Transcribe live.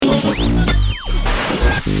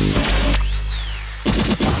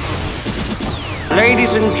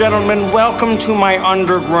Ladies and gentlemen, welcome to my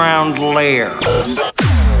underground lair.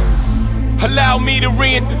 Allow me to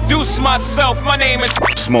reintroduce myself. My name is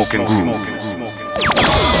Smoking Groove.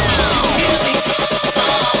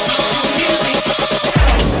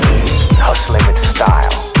 Hustling with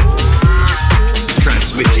style.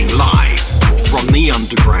 Transmitting live from the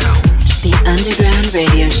underground. The Underground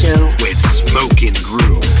Radio Show with Smoking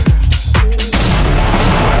Groove.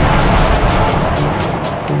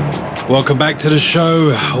 Welcome back to the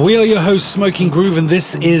show. We are your hosts, Smoking Groove, and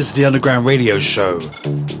this is the Underground Radio Show,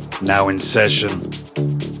 now in session.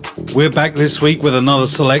 We're back this week with another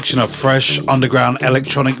selection of fresh underground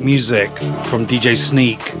electronic music from DJ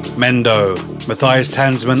Sneak, Mendo, Matthias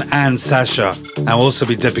Tanzman, and Sasha. And we'll also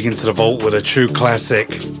be dipping into the vault with a true classic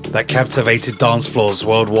that captivated dance floors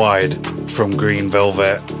worldwide from Green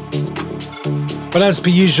Velvet. But as per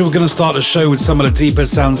usual, we're going to start the show with some of the deeper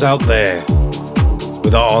sounds out there,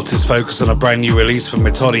 with our artist focus on a brand new release from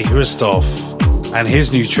Metodi Hristov and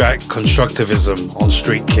his new track, Constructivism, on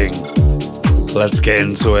Street King. Let's get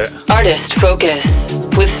into it. Artist Focus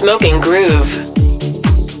with Smoking Groove.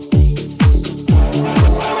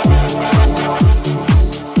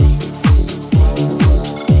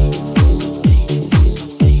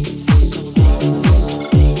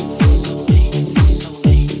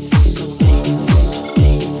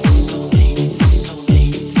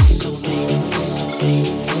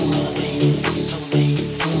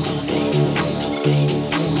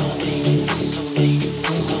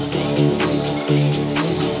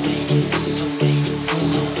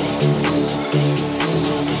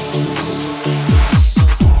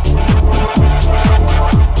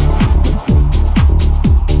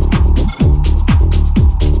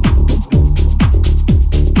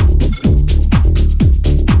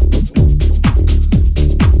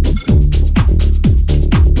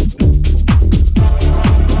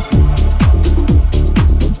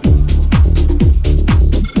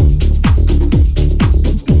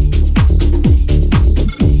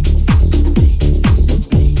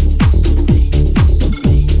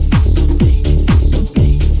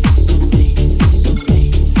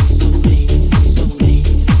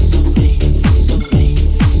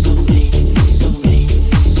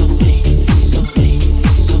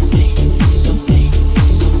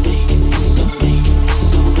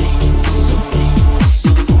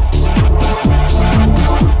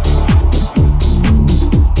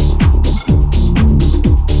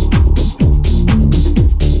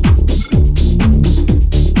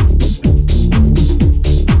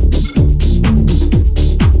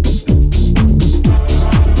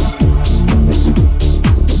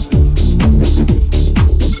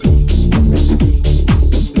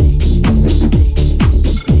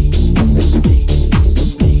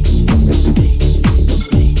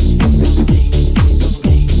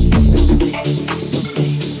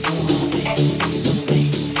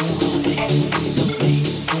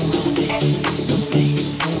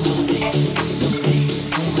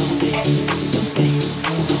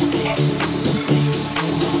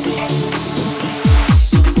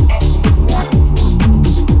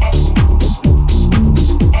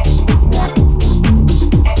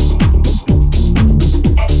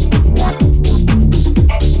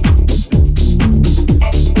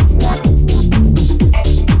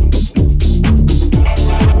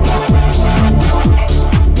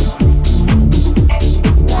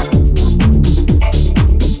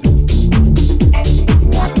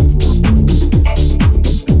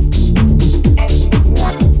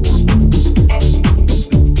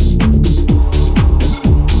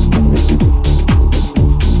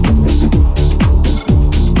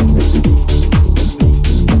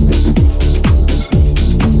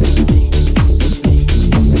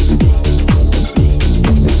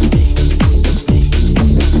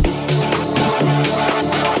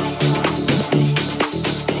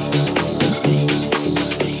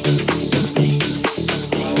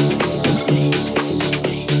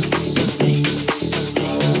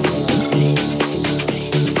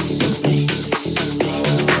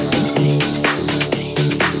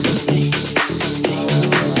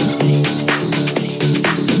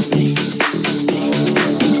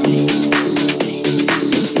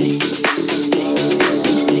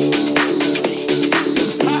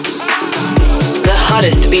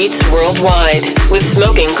 Hottest beats worldwide with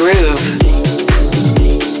Smoking Groove.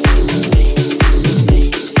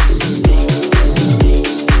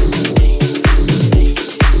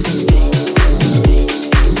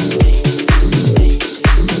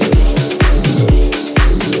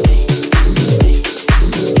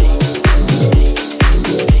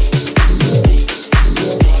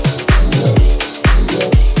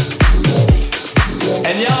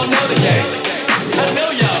 And y'all know the game. I know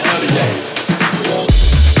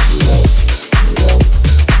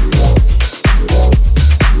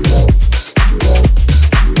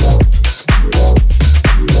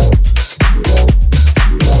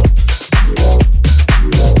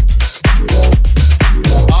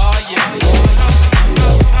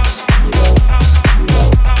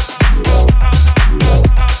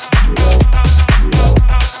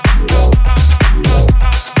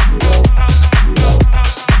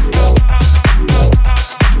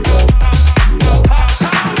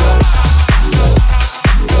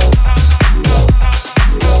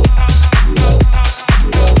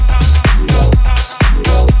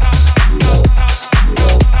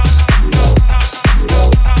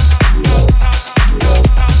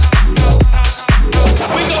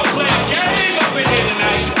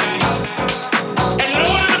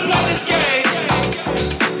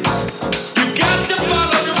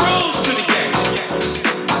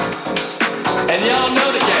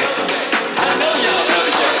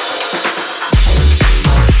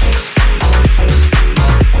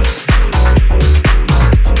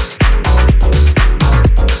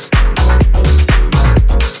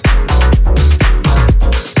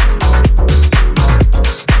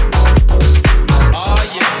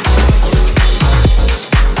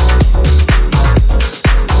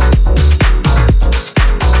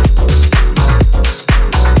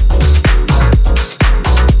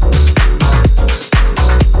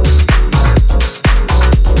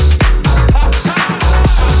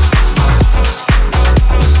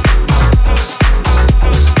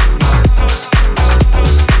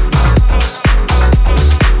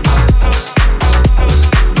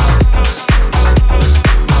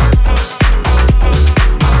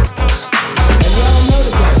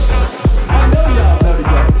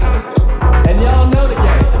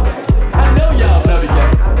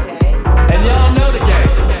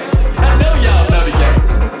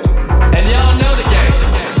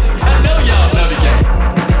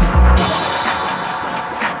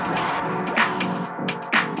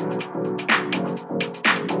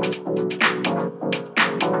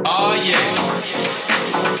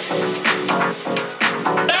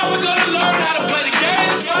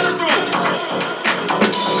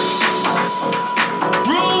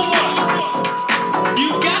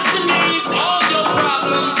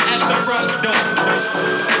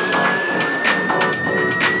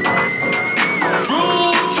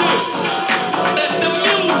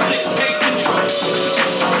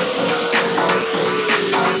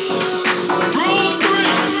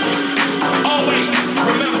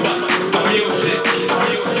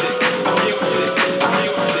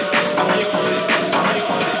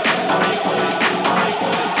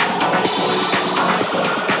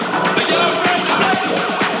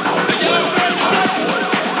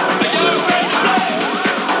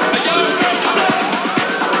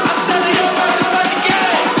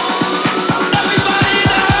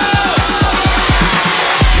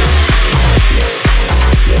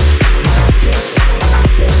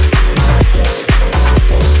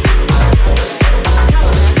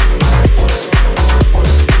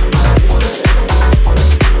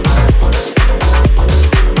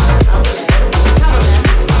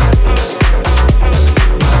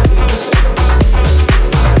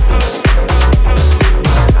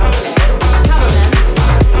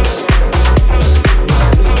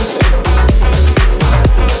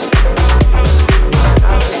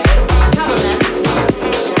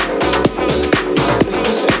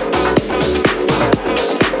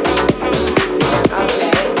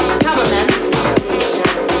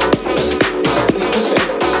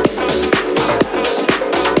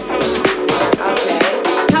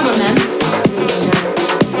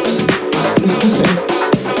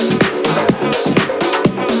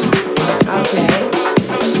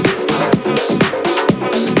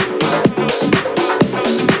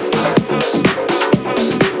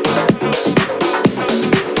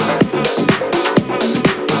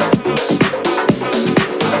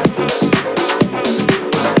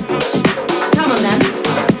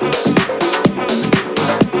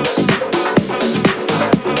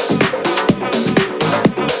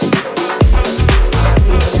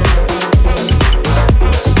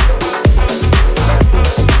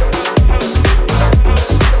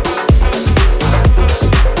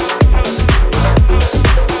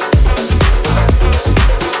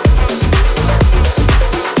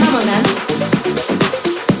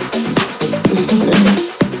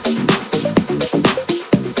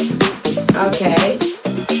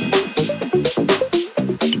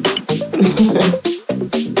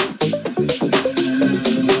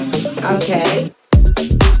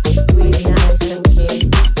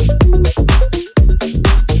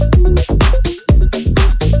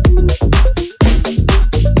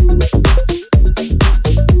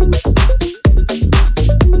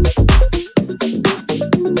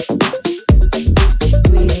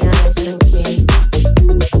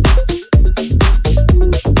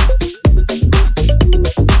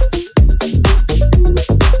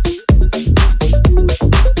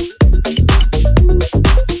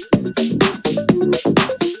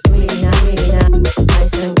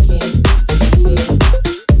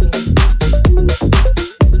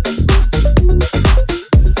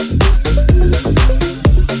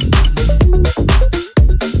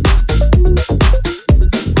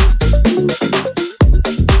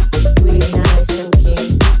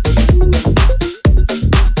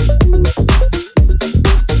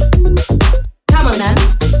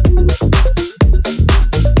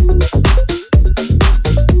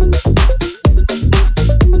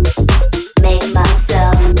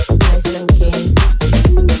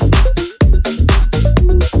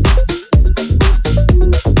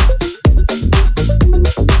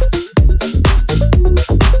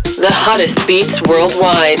hottest beats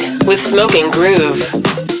worldwide with Smoking Groove.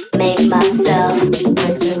 Make myself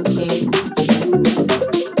listen key.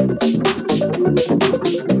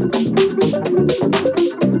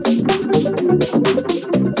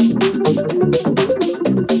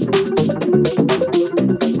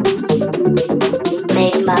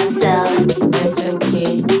 Make myself listen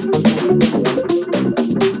key.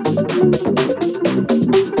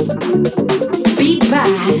 Beat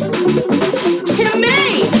bad to me.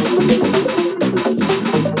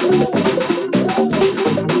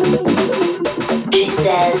 She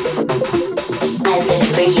says, I live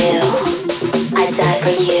for you, I die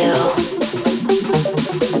for you.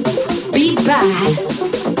 Beat bad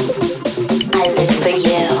I live for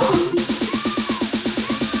you.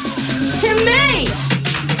 to me.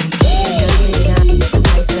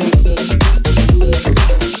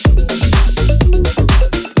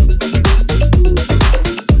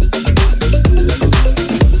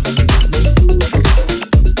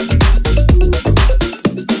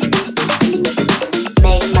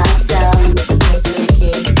 Make myself listen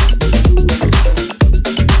key.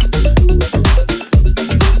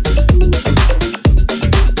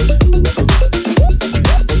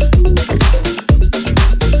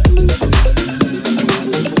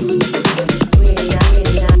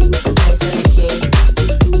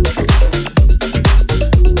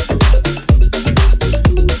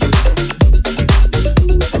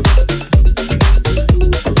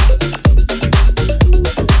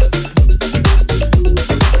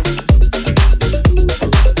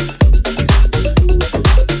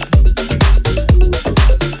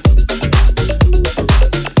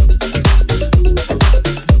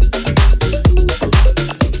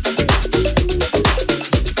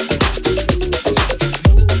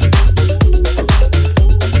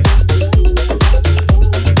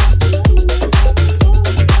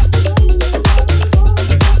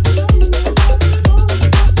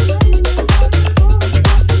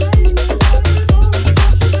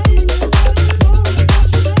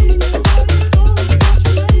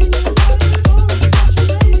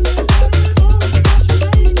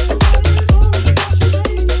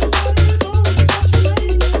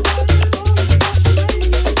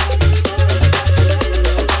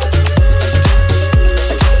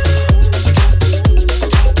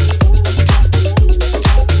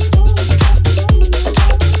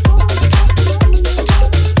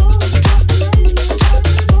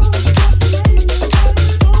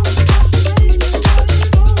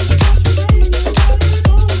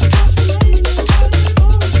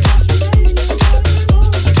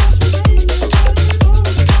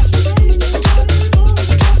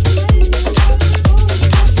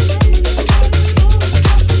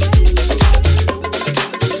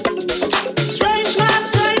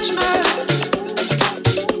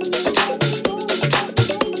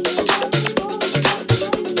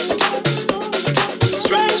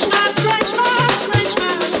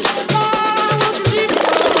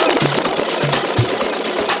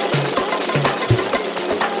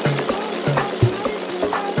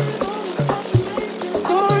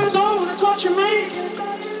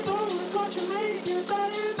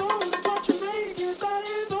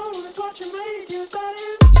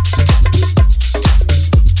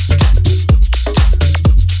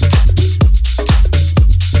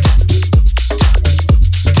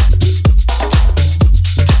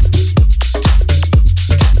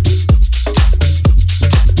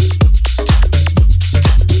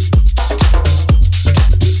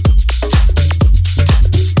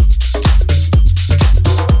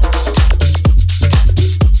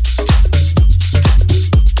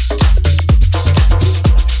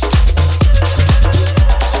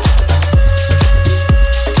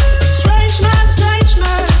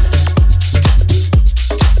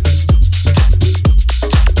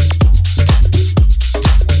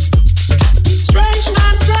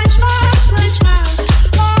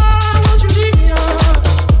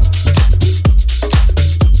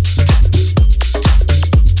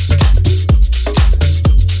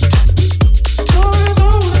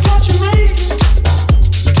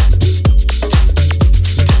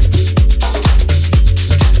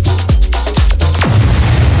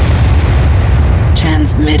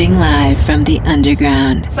 Transmitting live from the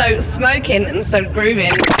underground. So smoking and so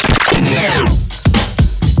grooving.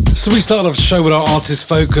 So we start off the show with our artist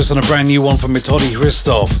focus on a brand new one from Metodi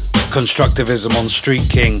Hristov, Constructivism on Street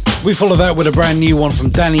King. We follow that with a brand new one from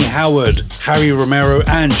Danny Howard, Harry Romero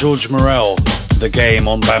and George Morel, The Game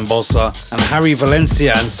on Bambossa, and Harry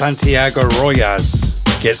Valencia and Santiago Royas,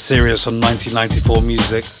 Get Serious on 1994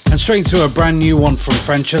 Music. And straight to a brand new one from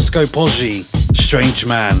Francesco Poggi, Strange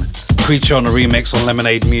Man, Creature on a remix on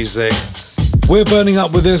Lemonade Music. We're burning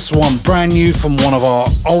up with this one, brand new from one of our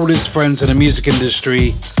oldest friends in the music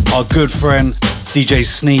industry, our good friend DJ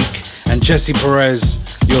Sneak and Jesse Perez.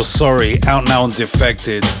 You're Sorry, out now on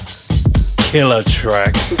Defected. Killer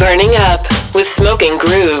track. Burning Up with Smoking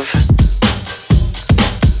Groove.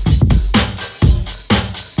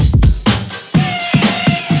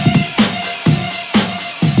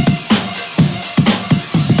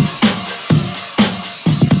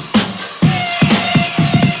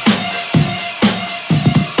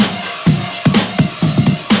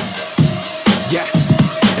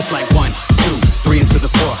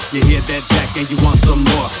 You hear that jack and you want some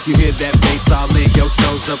more. You hear that bass all in your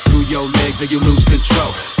toes, up through your legs and you lose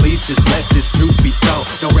control. Please just let this truth be told.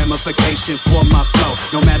 No ramification for my flow.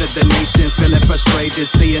 No matter the nation, feeling frustrated,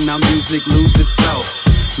 seeing our music lose its soul.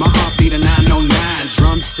 My heart beat a 909,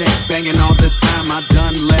 drum set banging all the time. I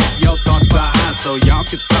done left your thoughts behind, so y'all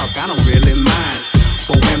can talk, I don't really mind.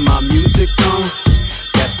 But when my music on,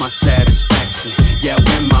 that's my satisfaction. Yeah,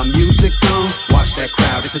 when my music on, watch that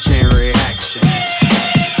crowd, it's a chain reaction.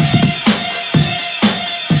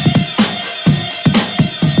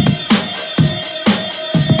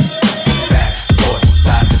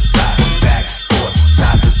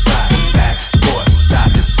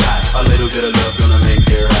 Bit of love gonna make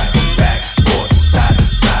it right. Back, forth, side to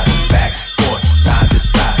side. Back, forth, side to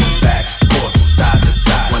side. Back, forth, side to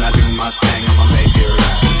side. When I do my thing, I'ma make it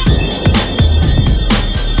right.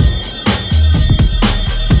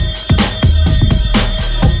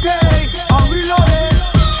 Okay, I'm reloaded.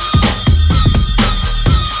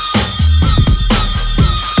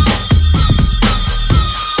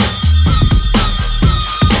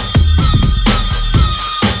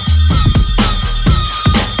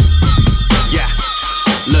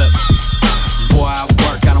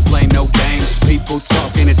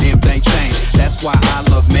 Talking a damn thing change. That's why I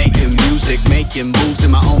love making music, making moves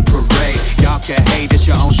in my own parade. Y'all can hate, it's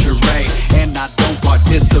your own charade. And I don't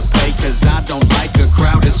participate, cause I don't like a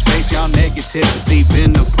crowded space. Y'all negativity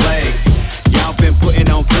been a plague. Y'all been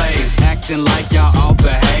putting on plays, acting like y'all all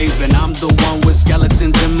behave. And I'm the one with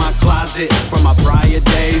skeletons in my closet from my prior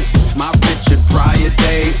days, my Richard Pryor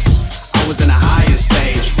days. I was in a higher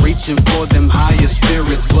stage, reaching for them higher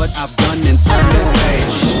spirits, but I've done and turned the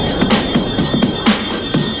page.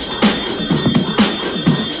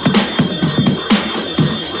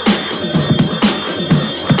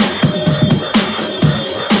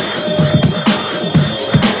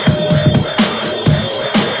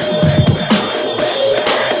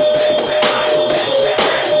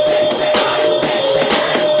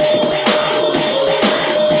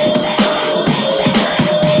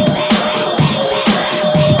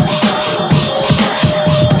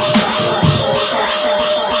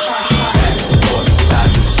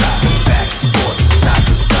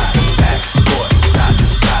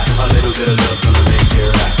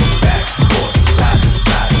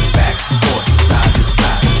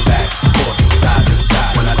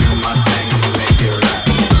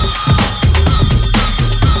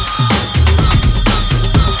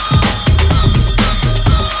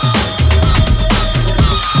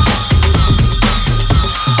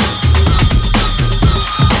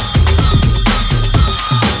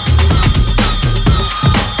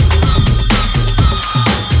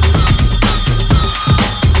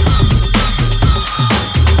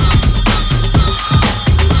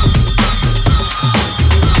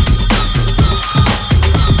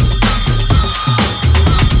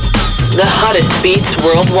 Hottest beats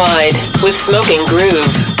worldwide with Smoking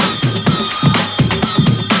Groove.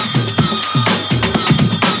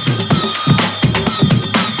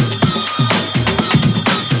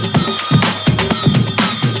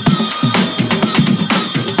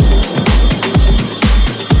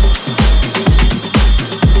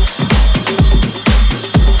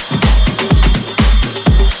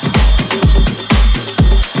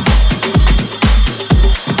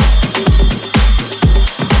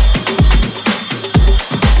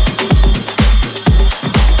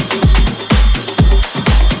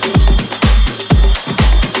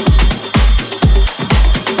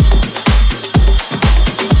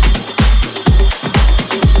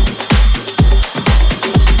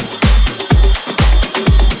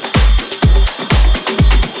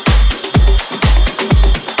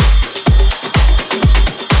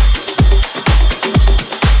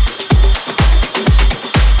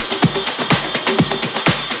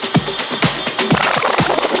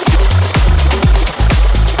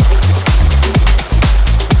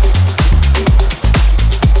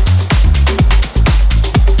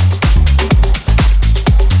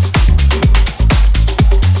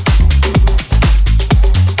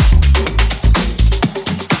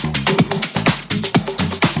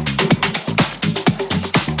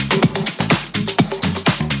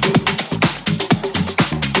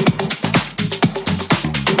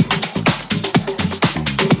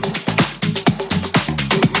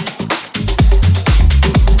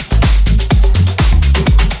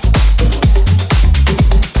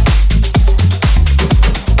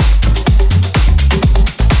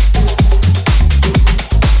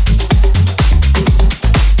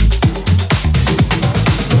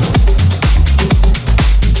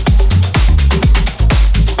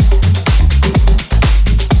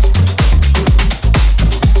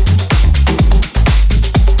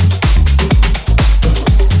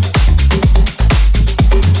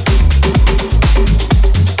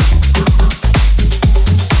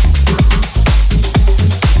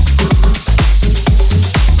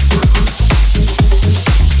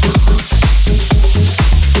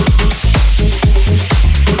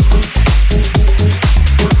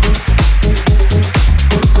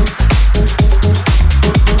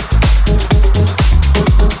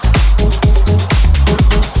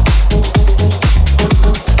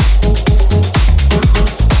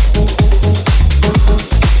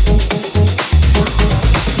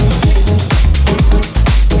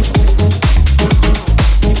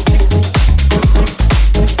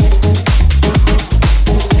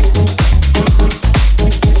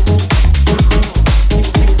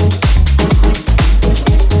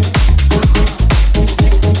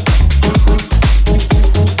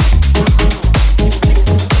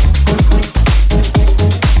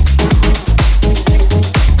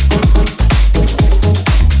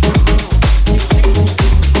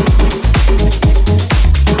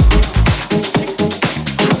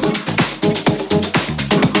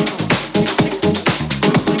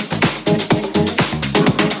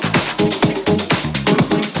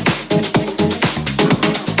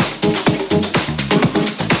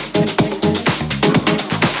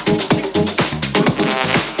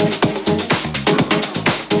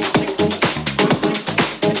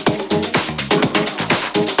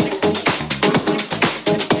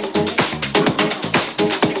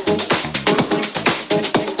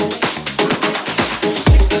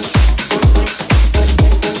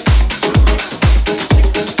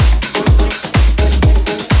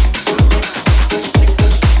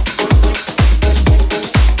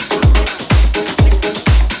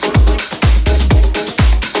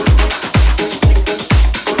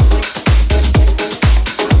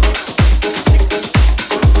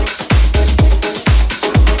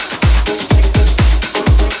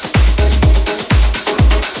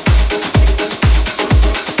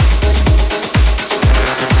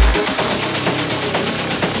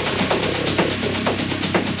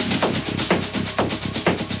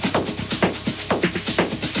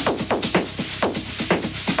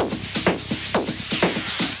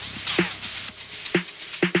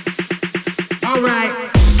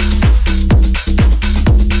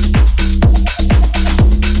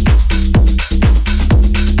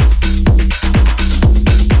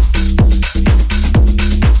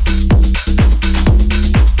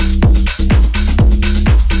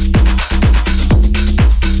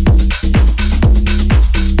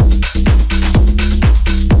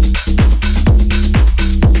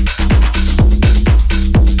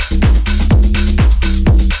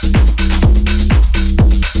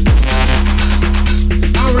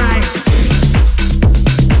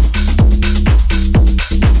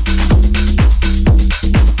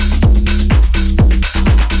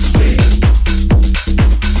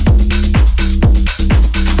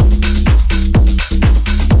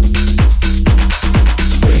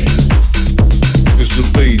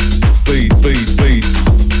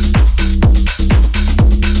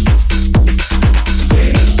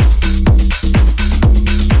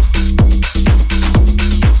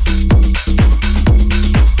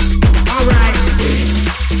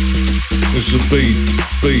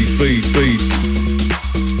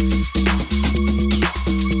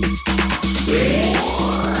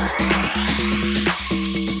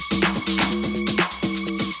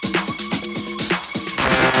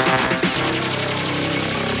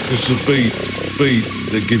 It's a beat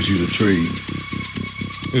that gives you the treat.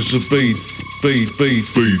 It's a beat.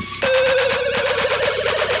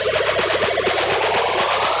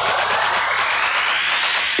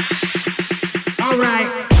 All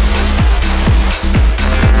right.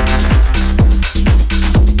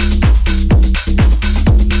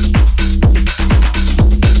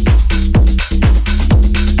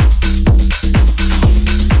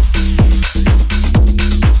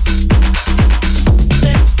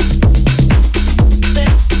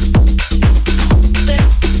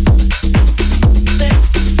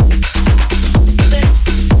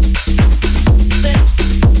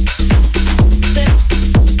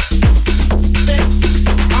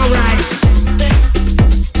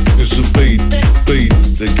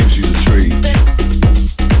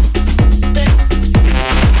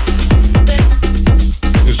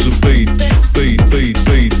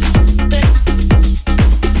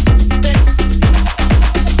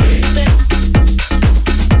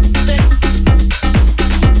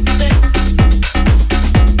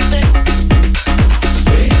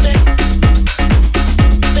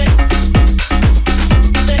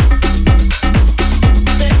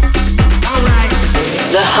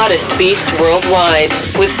 Beats worldwide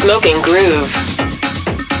with Smoking Groove.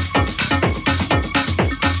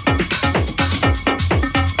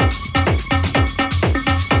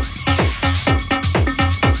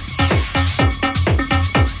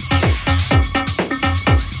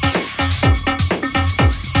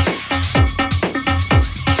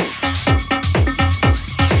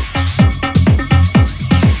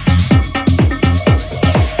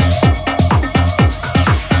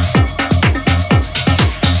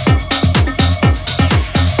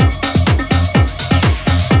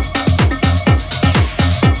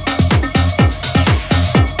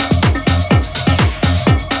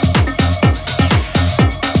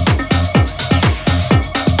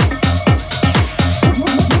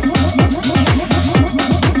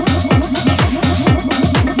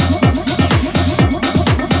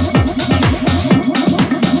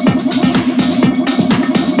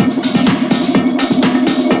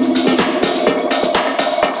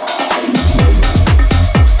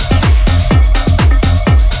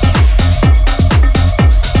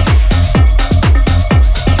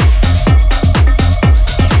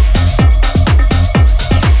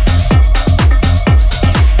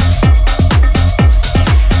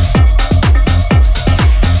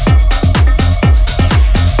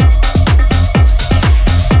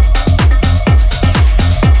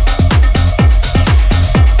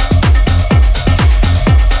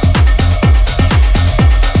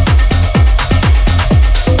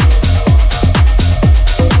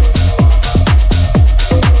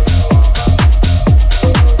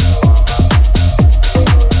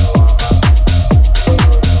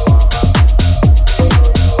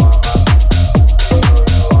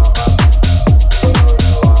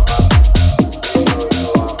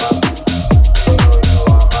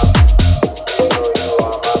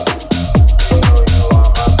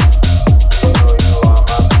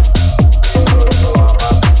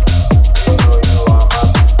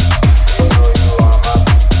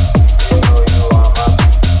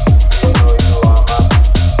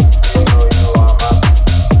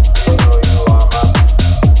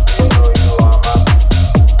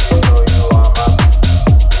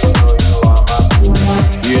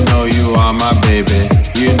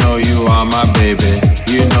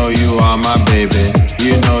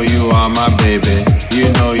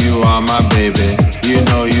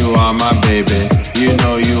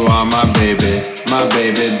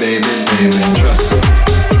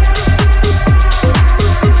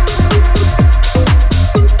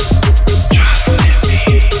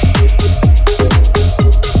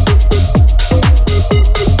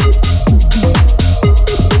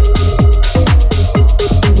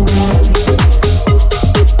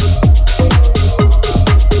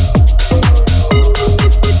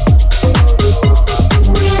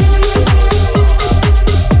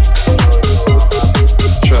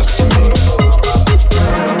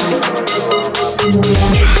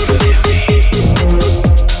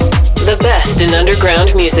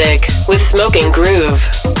 music with Smoking Groove.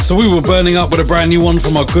 So we were burning up with a brand new one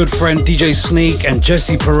from our good friend DJ Sneak and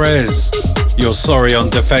Jesse Perez. You're Sorry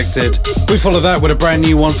on Defected. We follow that with a brand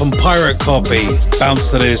new one from Pirate Copy,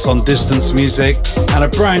 Bounce to This on Distance Music, and a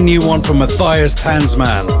brand new one from Matthias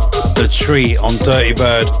Tansman, The Tree on Dirty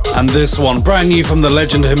Bird. And this one, brand new from the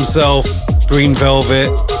legend himself, Green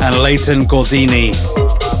Velvet and Leighton Gordini,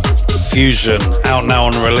 Fusion, out now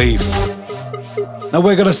on Relief. Now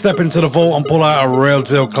we're going to step into the vault and pull out a real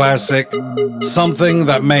deal classic, something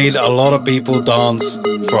that made a lot of people dance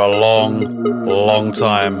for a long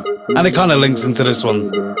time. And it kind of links into this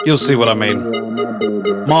one. You'll see what I mean.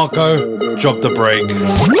 Marco, drop the break.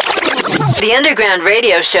 The Underground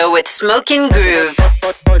Radio Show with Smoking Groove.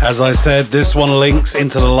 As I said, this one links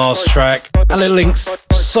into the last track, and it links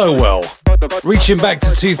so well. Reaching back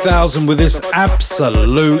to 2000 with this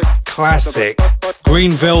absolute classic,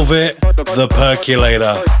 Green Velvet, The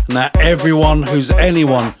Percolator. Now everyone who's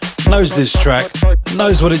anyone knows this track,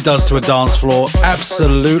 knows what it does to a dance floor,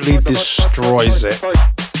 absolutely destroys it.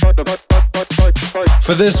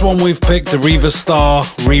 For this one we've picked the Reva Star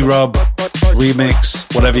Re-Rub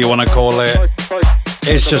remix, whatever you want to call it.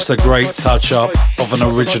 It's just a great touch-up of an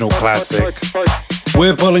original classic.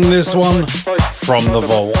 We're pulling this one from the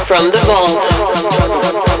vault. From the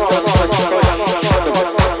vault.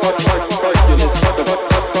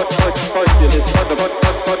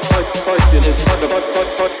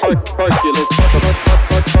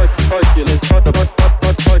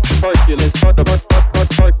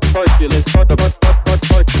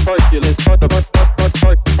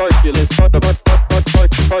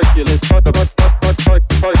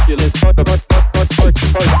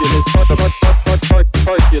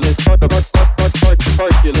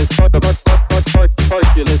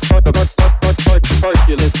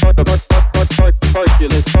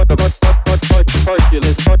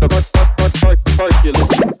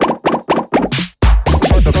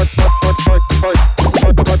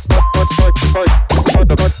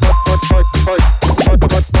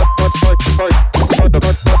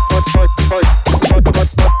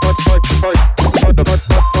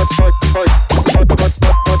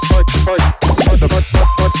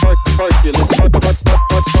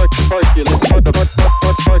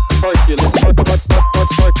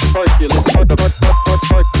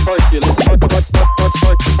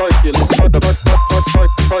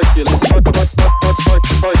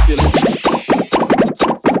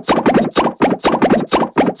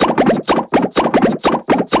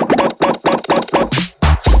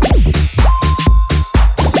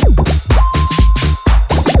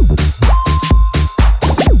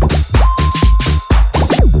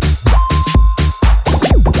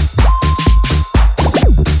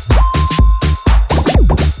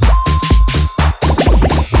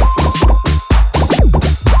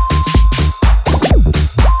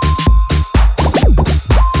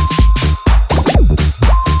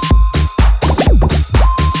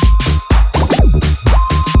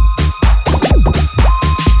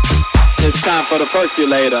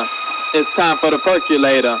 Percolator. It's time for the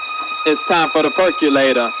percolator. It's time for the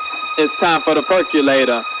percolator. It's time for the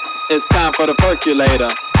percolator. It's time for the percolator.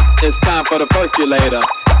 It's time for the percolator.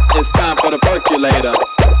 It's time for the percolator.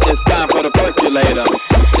 It's time for the percolator.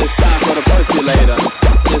 It's time for the percolator.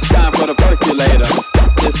 It's time for the percolator.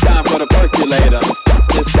 It's time for the percolator.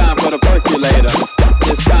 It's time for the percolator.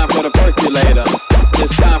 It's time for the percolator.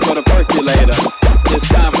 It's time for the percolator. It's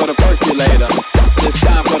time for the percolator. It's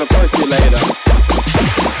time for the percolator.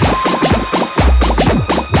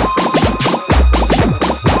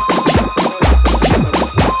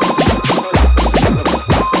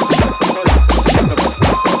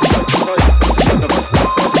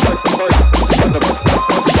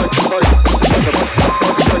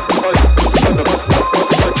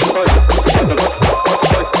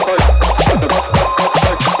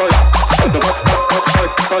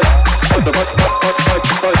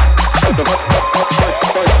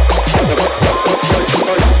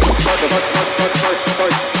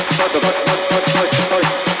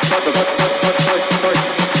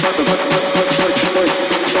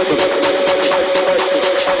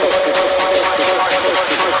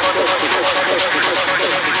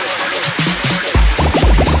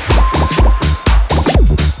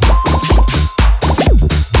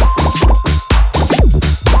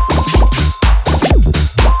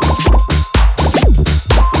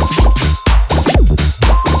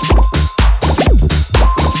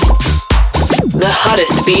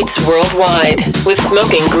 Hottest beats worldwide with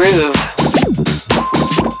Smoking Groove.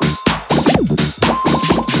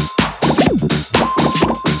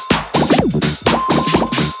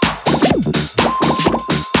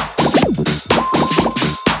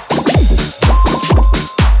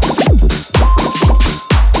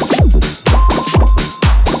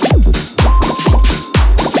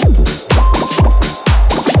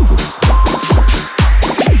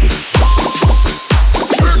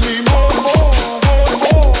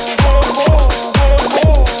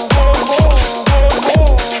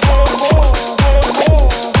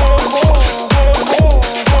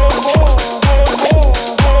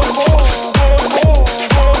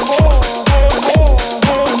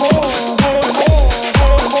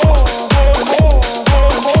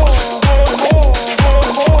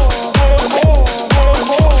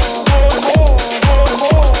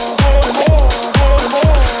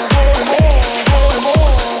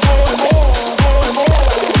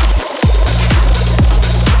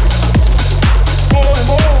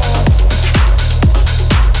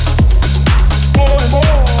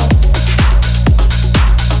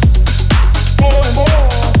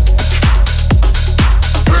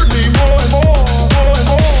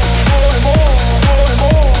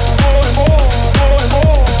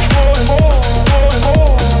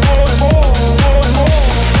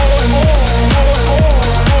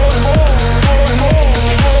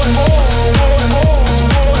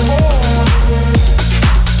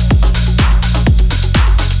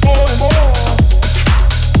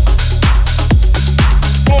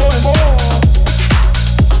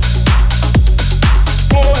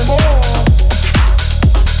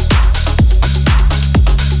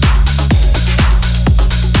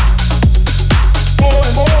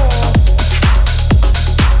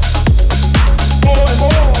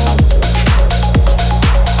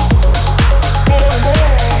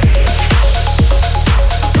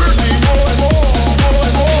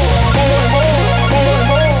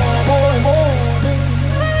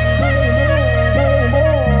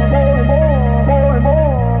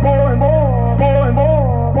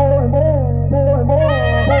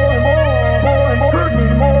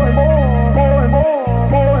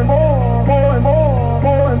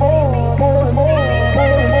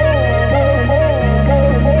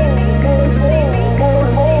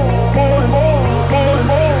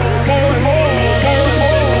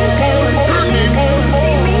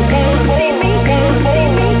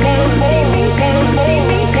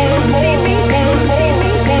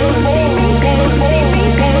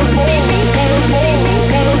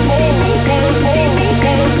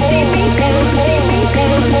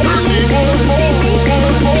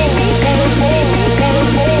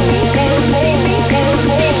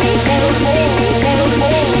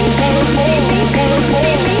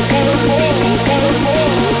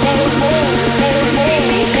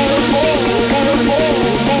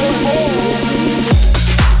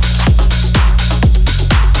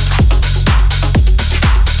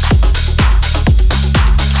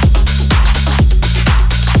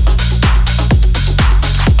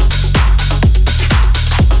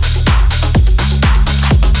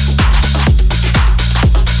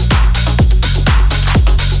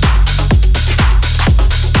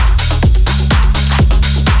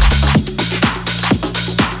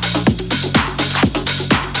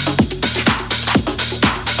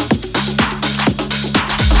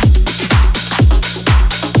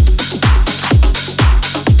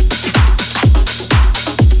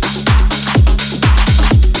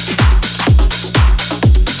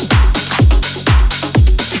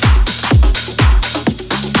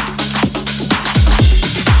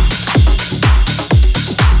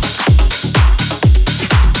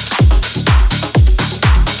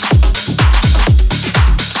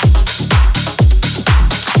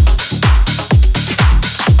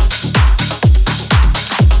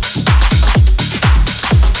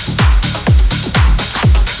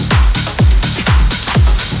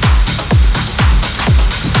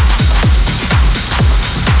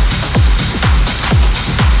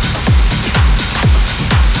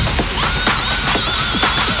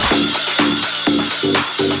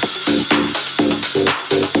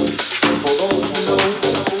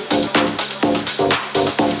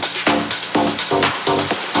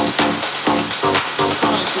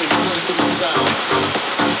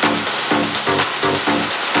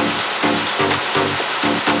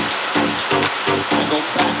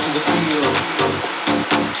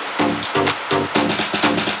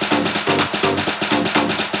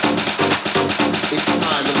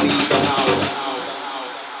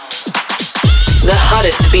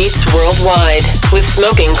 hottest beats worldwide with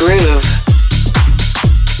Smoking Groove.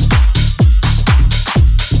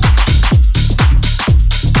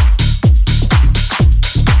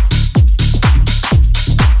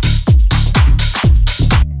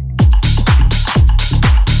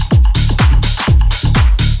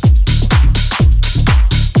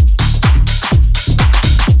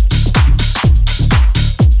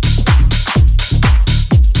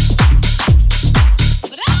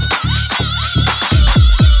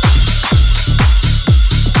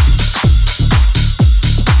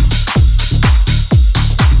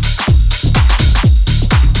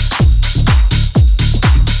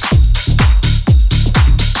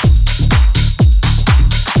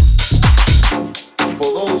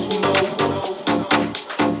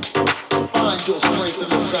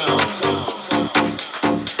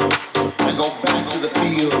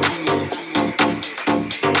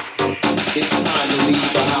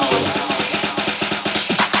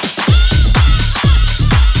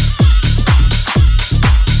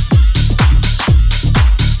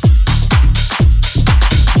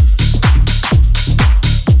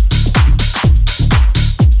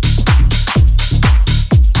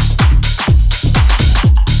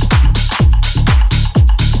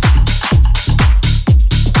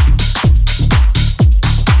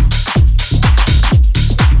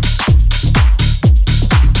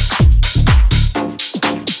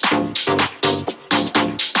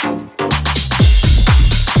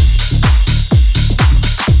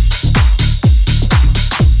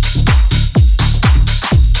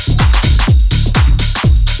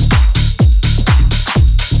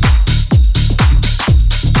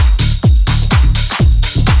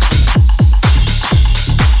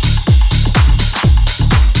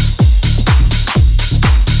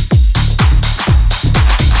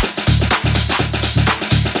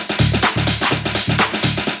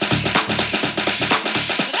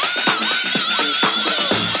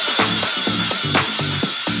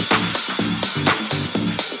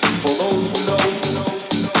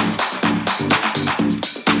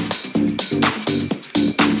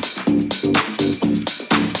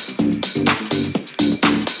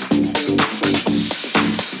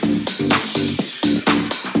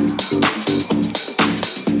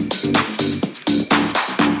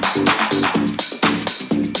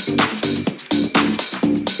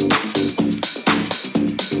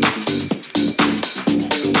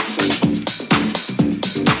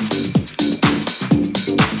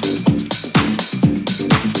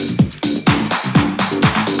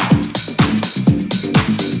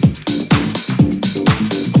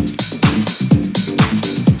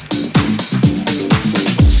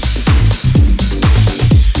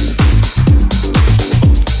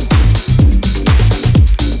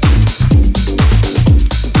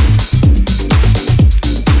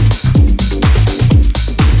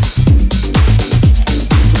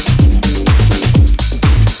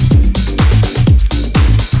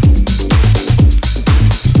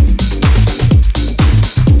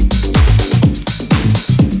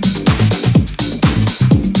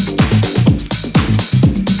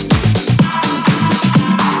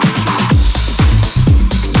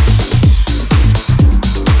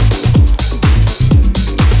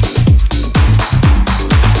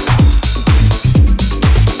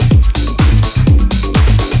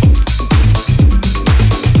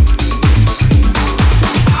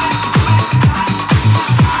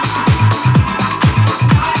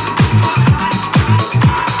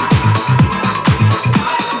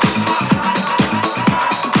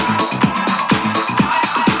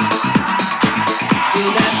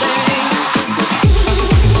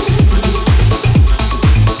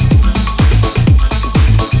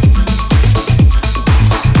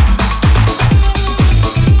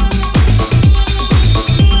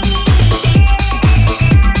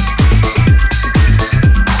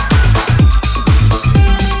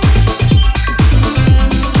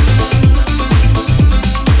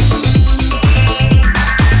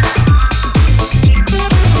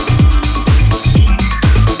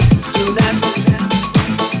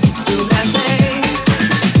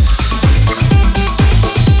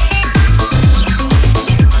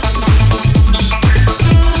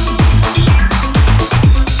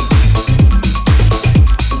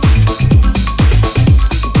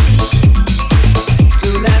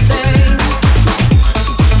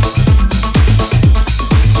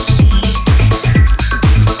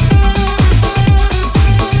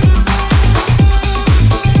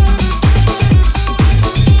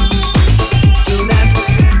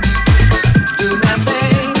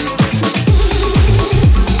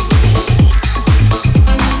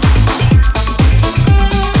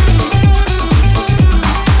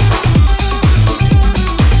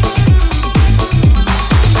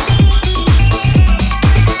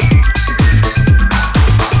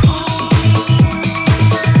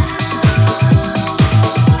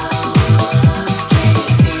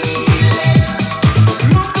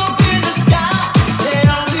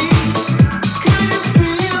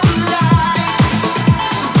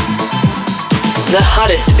 The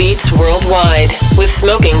hottest beats worldwide with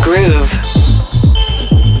Smoking Groove.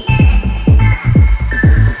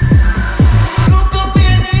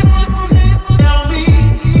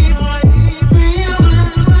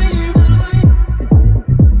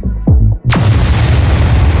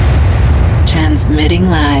 Transmitting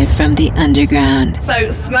live from the underground.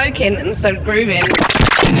 So smoking and so grooving.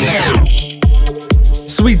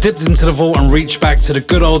 So we dipped into the vault and reached back to the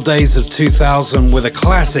good old days of 2000 with a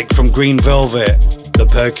classic from Green Velvet, The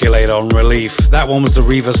Percolator on Relief. That one was the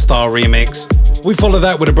Riva Star remix. We followed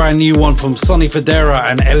that with a brand new one from Sonny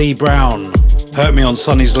Fodera and Ellie Brown, Hurt Me on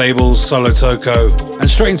Sonny's label, Solo Toko. And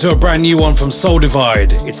straight into a brand new one from Soul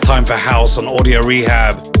Divide, It's Time for House on Audio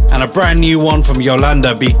Rehab. And a brand new one from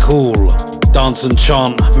Yolanda, Be Cool, Dance and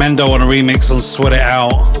Chant, Mendo on a remix on Sweat It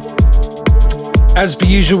Out. As per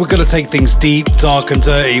usual, we're going to take things deep, dark and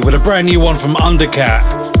dirty with a brand new one from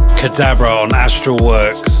Undercat, Cadabra on Astral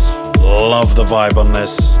Works. Love the vibe on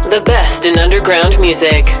this. The best in underground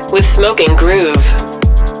music with Smoking Groove.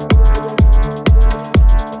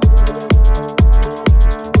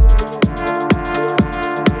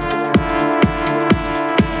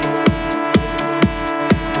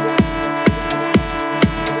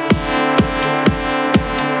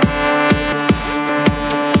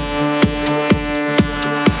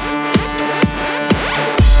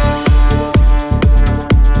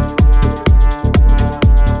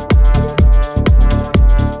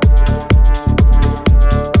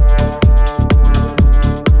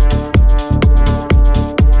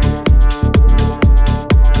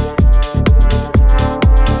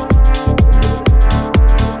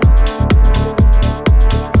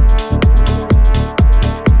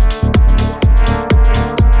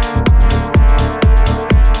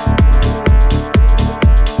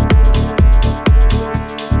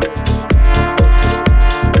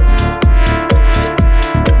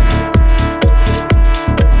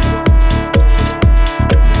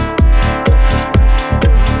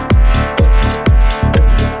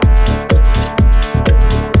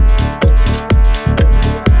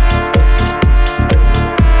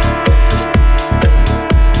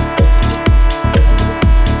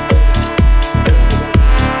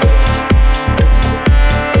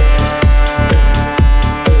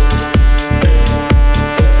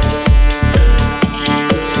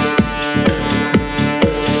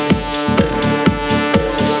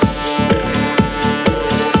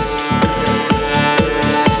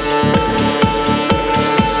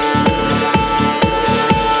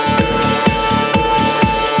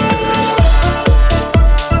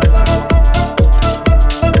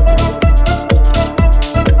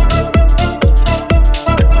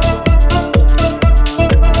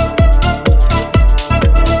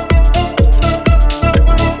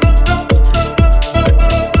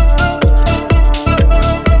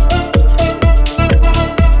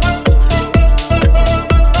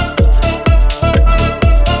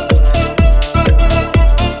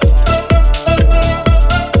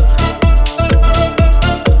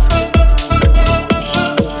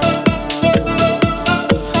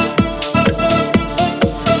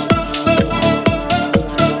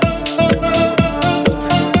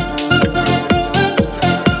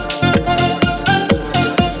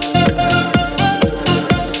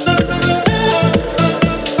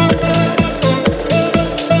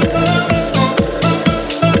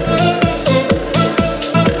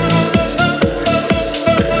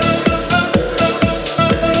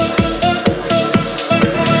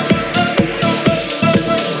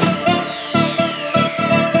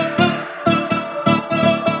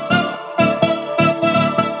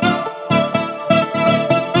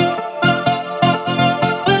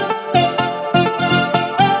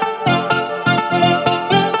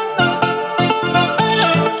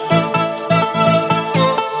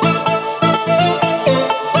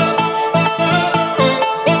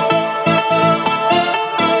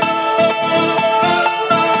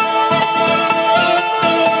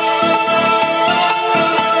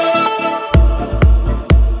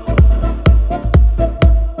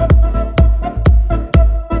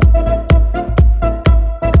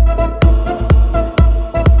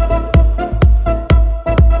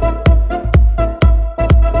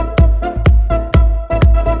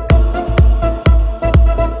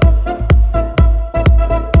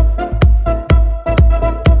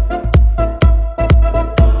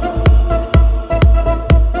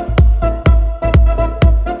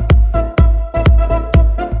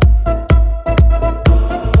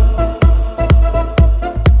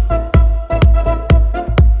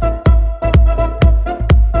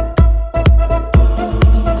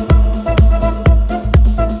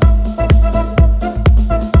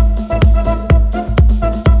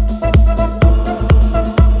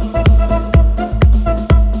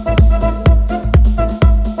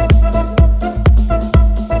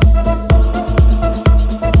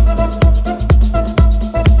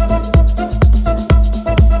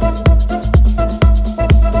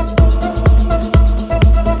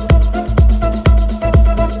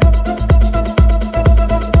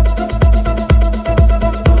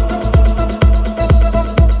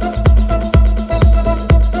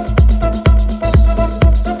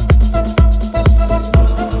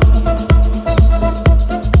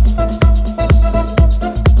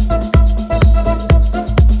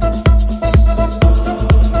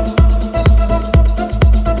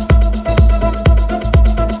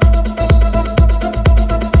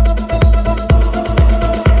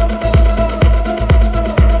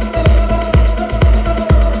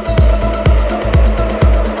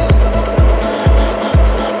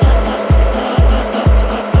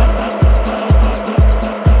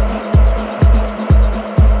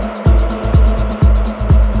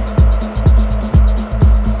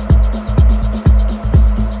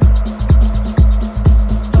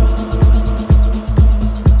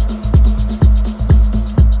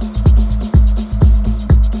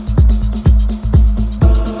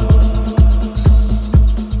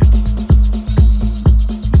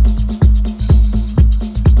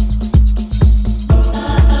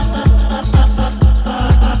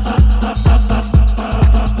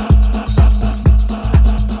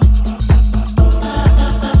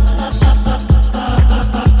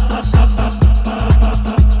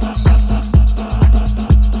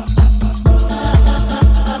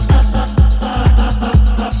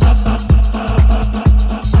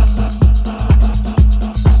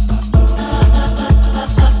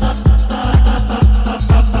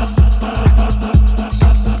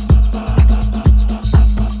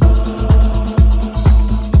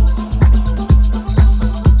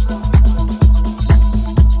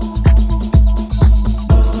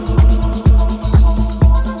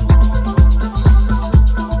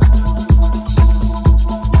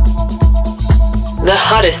 The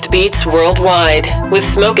hottest beats worldwide with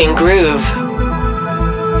Smoking Groove.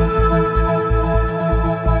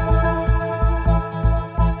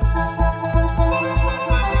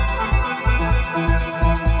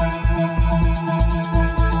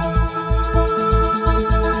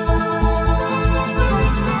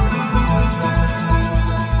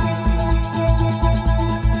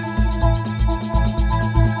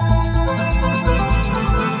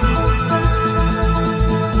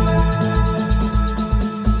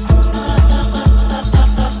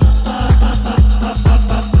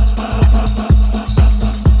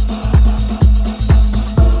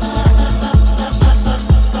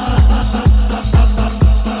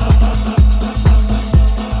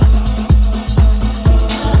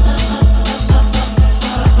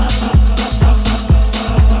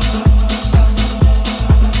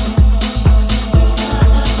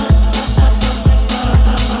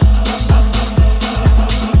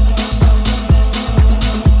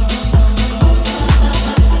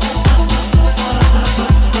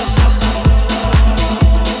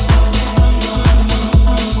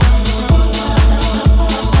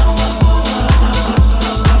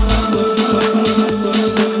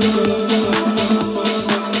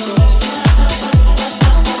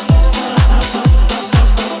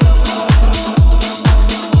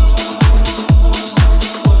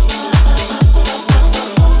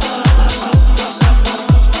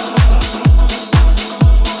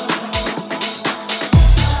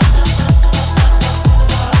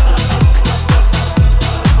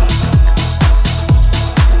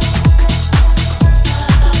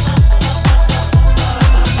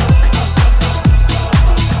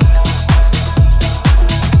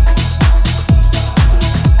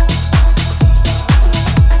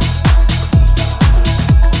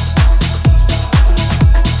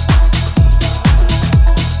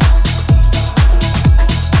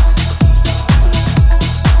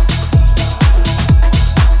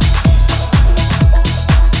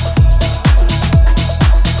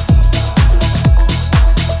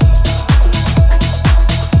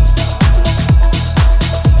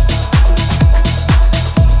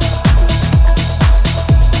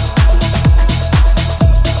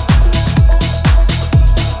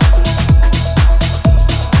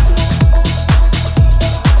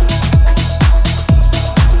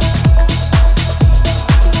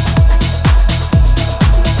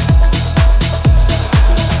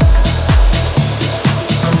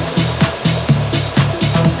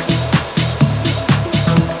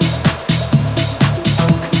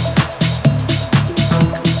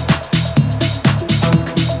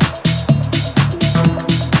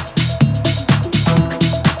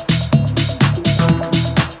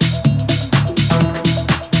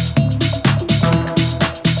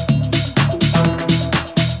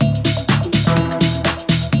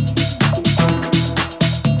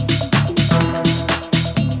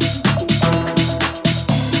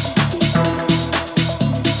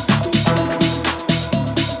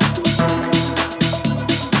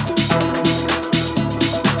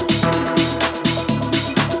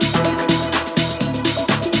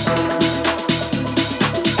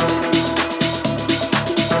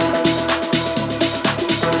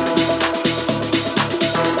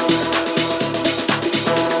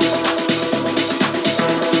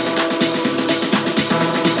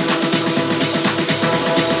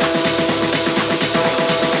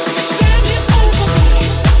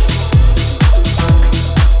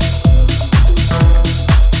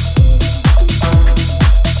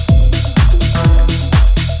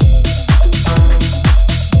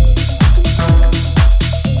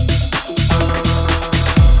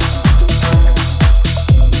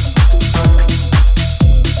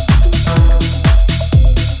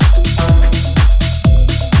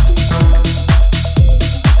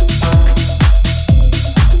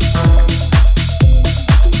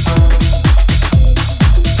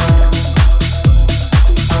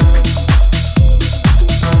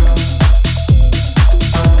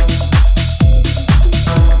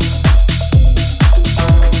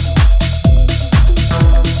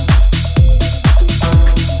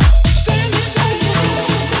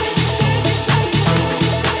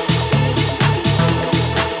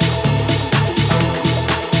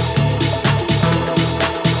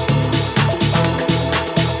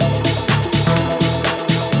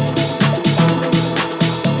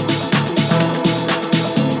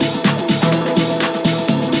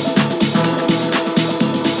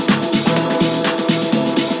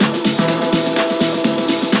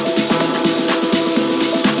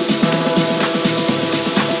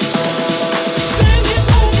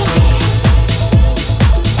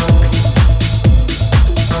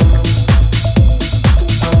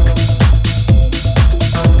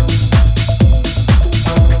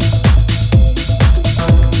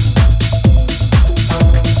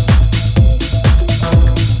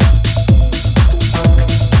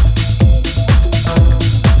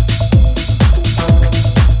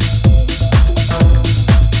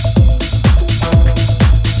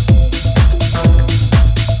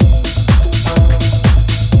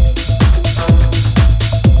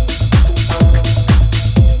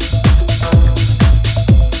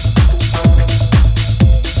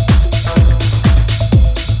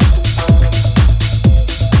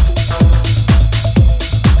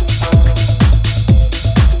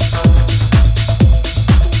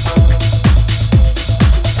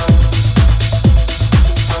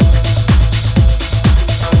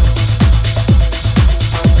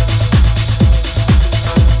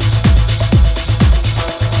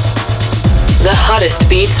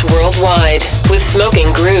 worldwide with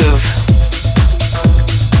Smoking Groove.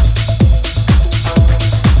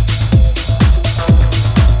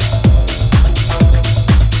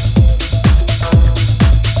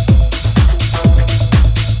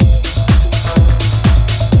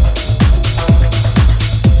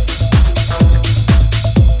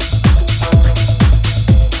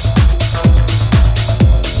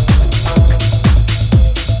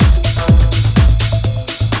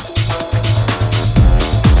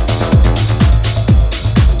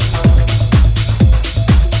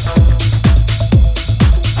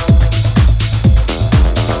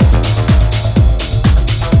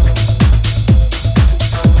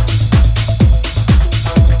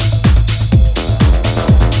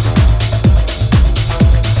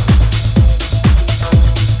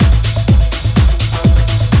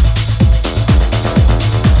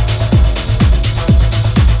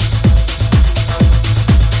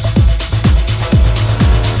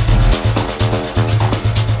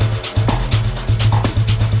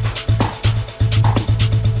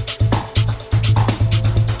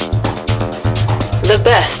 The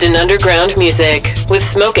best in underground music with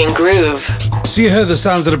Smoking Groove. So you heard the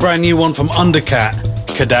sounds of the brand new one from Undercat,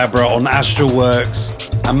 Cadabra on Astral Works,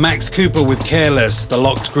 and Max Cooper with Careless, the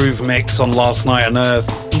Locked Groove mix on Last Night on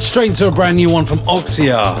Earth, and straight to a brand new one from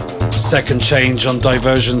Oxia, Second Change on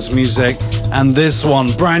Diversion's Music, and this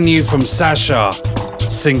one brand new from Sasha,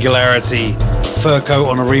 Singularity, Fur Coat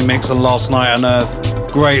on a remix on Last Night on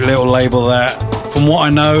Earth. Great little label there. From what I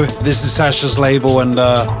know, this is Sasha's label and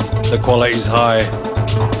the quality's high.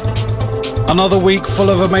 Another week full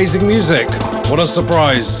of amazing music. What a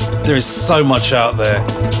surprise. There is so much out there.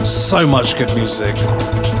 So much good music.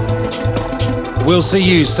 We'll see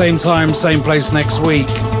you same time, same place next week.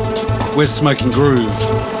 We're Smoking Groove.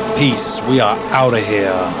 Peace. We are out of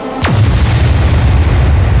here.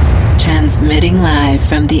 Transmitting live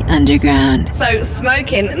from the underground. So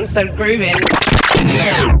smoking and so grooving.